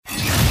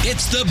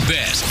It's the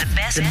best.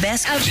 The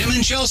best of Jim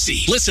and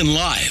Chelsea. Listen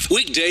live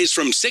weekdays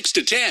from 6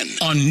 to 10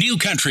 on New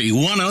Country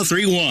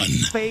 1031.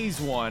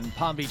 Phase 1,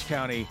 Palm Beach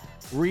County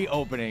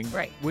reopening,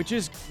 Right. which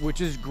is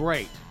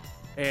great.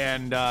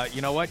 And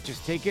you know what?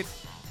 Just take it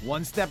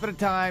one step at a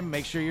time.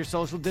 Make sure your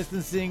social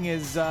distancing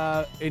is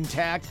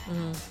intact.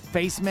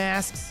 Face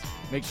masks.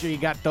 Make sure you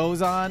got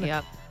those on.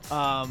 Yep.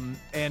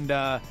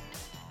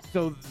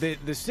 So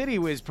the city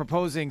was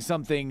proposing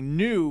something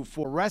new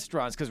for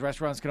restaurants because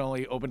restaurants can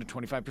only open to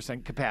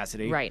 25%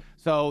 capacity. Right.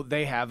 So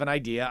they have an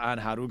idea on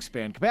how to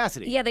expand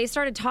capacity. Yeah, they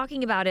started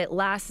talking about it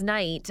last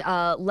night,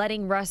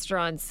 letting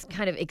restaurants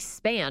kind of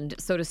expand,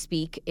 so to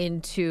speak,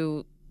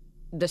 into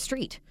the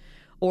street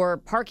or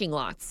parking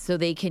lots so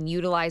they can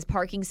utilize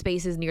parking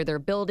spaces near their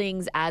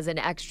buildings as an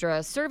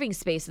extra serving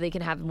space so they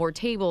can have more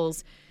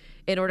tables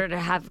in order to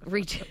have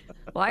reach.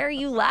 Why are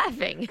you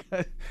laughing?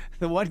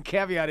 The one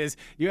caveat is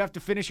you have to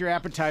finish your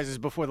appetizers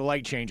before the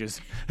light changes.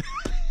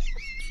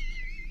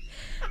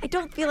 I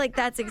don't feel like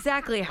that's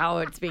exactly how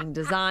it's being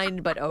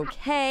designed, but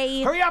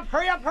okay. Hurry up,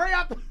 hurry up, hurry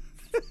up!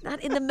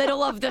 Not in the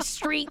middle of the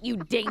street, you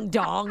ding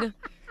dong.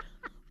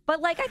 But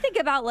I think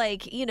about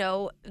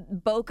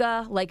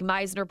Boca,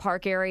 Meisner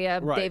Park area.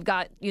 Right. They've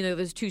got,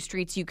 those two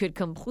streets you could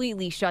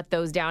completely shut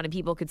those down and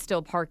people could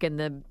still park in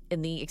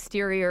the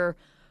exterior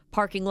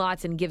parking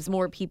lots and gives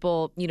more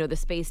people, the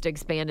space to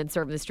expand and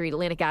serve in the street.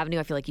 Atlantic Avenue,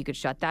 I feel like you could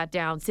shut that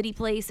down. City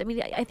Place, I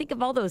mean, I think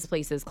of all those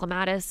places.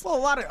 Clematis. Well,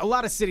 a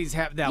lot of cities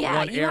have that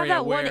one area. You have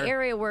that one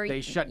area where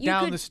they shut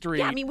down the street.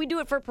 Yeah, I mean, we do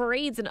it for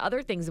parades and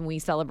other things, and we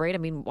celebrate. I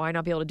mean, why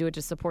not be able to do it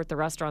to support the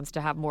restaurants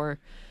to have more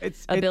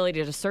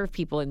ability to serve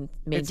people and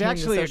maintain the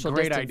social distancing? It's actually a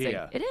great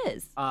idea. It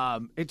is.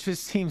 It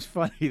just seems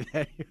funny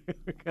that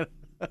you're gonna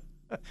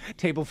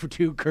table for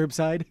two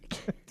curbside.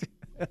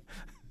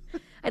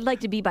 I'd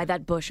like to be by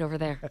that bush over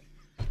there.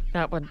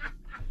 That one.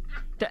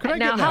 Could I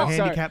get a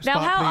handicap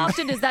spot, how please?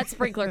 often does that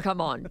sprinkler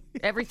come on?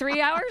 Every 3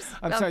 hours?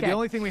 I'm sorry, the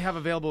only thing we have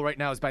available right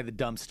now is by the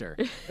dumpster.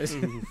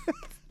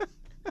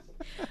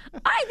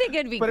 I think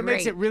it'd be But great. it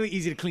makes it really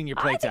easy to clean your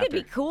plates I think after.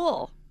 it'd be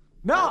cool.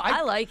 No,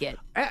 I like it.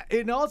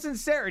 In all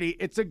sincerity,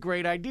 it's a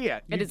great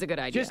idea. It is a good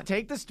idea. Just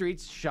take the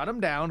streets, shut them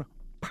down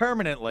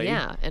permanently.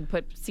 Yeah, and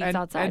put seats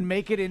outside. And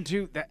make it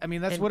into, I mean,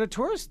 that's what a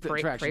tourist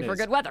attraction pray is. for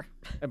good weather.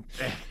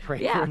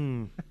 Pray Yeah.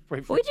 pray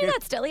for We do good-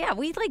 that still. Yeah,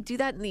 we do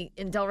that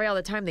in Del Rey all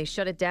the time. They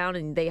shut it down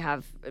and they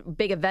have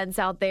big events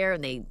out there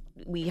and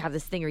we have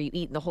this thing where you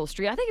eat in the whole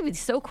street. I think it'd be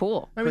so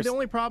cool. I mean, the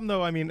only problem,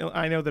 though, I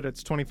know that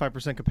it's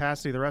 25%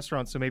 capacity of the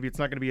restaurant, so maybe it's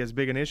not going to be as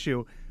big an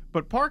issue.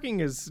 But parking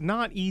is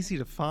not easy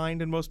to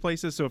find in most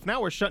places. So if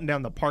now we're shutting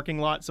down the parking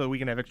lot so we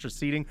can have extra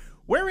seating,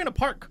 where are we going to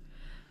park?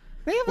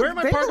 They have, Where am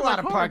I they have parking a lot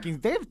my of car? parking.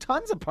 They have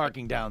tons of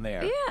parking down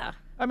there. Yeah.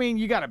 I mean,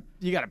 you gotta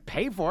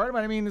pay for it.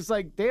 But I mean, it's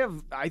like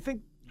I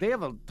think they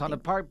have a ton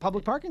of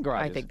public parking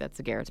garages. I think that's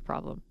a Garrett's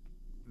problem.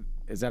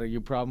 Is that a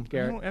you problem, I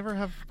Garrett? don't ever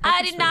have I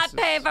parking did not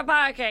spaces. pay for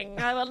parking.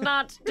 I will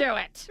not do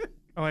it.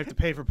 Oh, I have to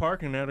pay for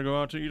parking now to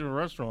go out to eat at a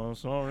restaurant.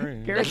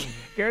 Sorry.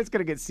 Garrett's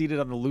gonna get seated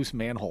on the loose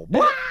manhole.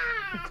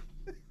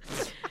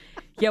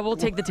 Yeah, we'll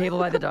take the table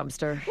by the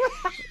dumpster.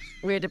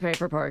 We had to pay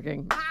for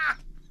parking.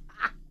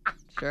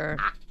 Sure.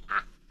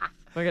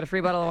 We get a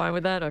free bottle of wine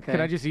with that? Okay.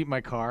 Can I just eat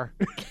my car?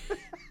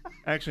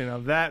 Actually, now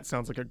that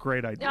sounds like a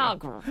great idea. Oh,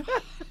 gr-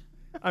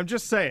 I'm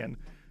just saying.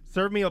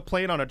 Serve me a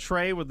plate on a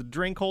tray with a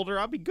drink holder.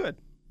 I'll be good.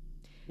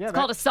 Yeah, it's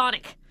called a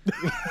Sonic.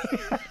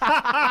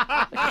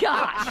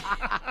 Gosh.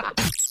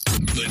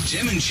 The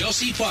Tim and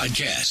Chelsea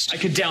Podcast. I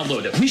could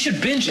download it. We should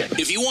binge it.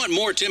 If you want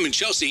more Tim and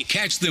Chelsea,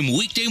 catch them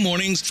weekday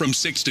mornings from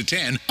 6 to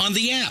 10 on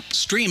the app,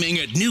 streaming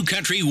at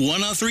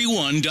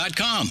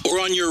newcountry1031.com or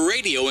on your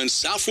radio in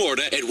South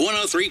Florida at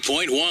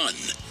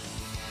 103.1.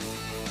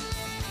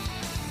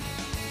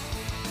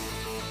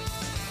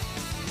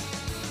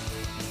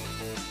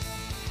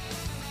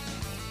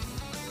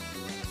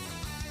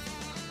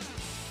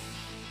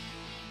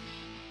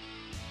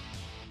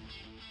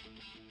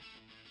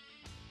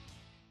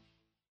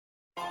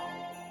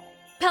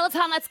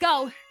 Peloton, let's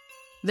go.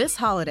 This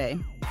holiday,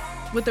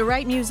 with the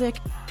right music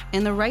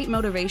and the right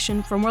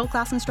motivation from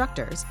world-class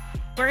instructors,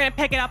 We're going to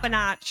pick it up a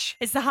notch.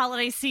 It's the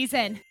holiday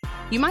season.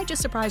 you might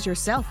just surprise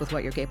yourself with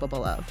what you're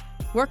capable of.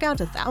 Work out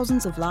to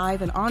thousands of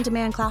live and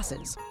on-demand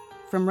classes,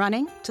 from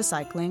running to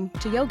cycling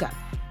to yoga.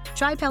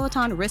 Try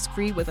Peloton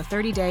risk-free with a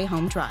 30-day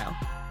home trial.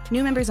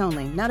 New members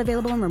only, not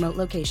available in remote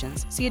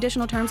locations. See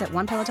additional terms at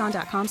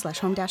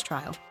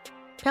onepeloton.com/home-trial.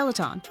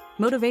 Peloton,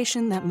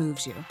 motivation that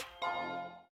moves you.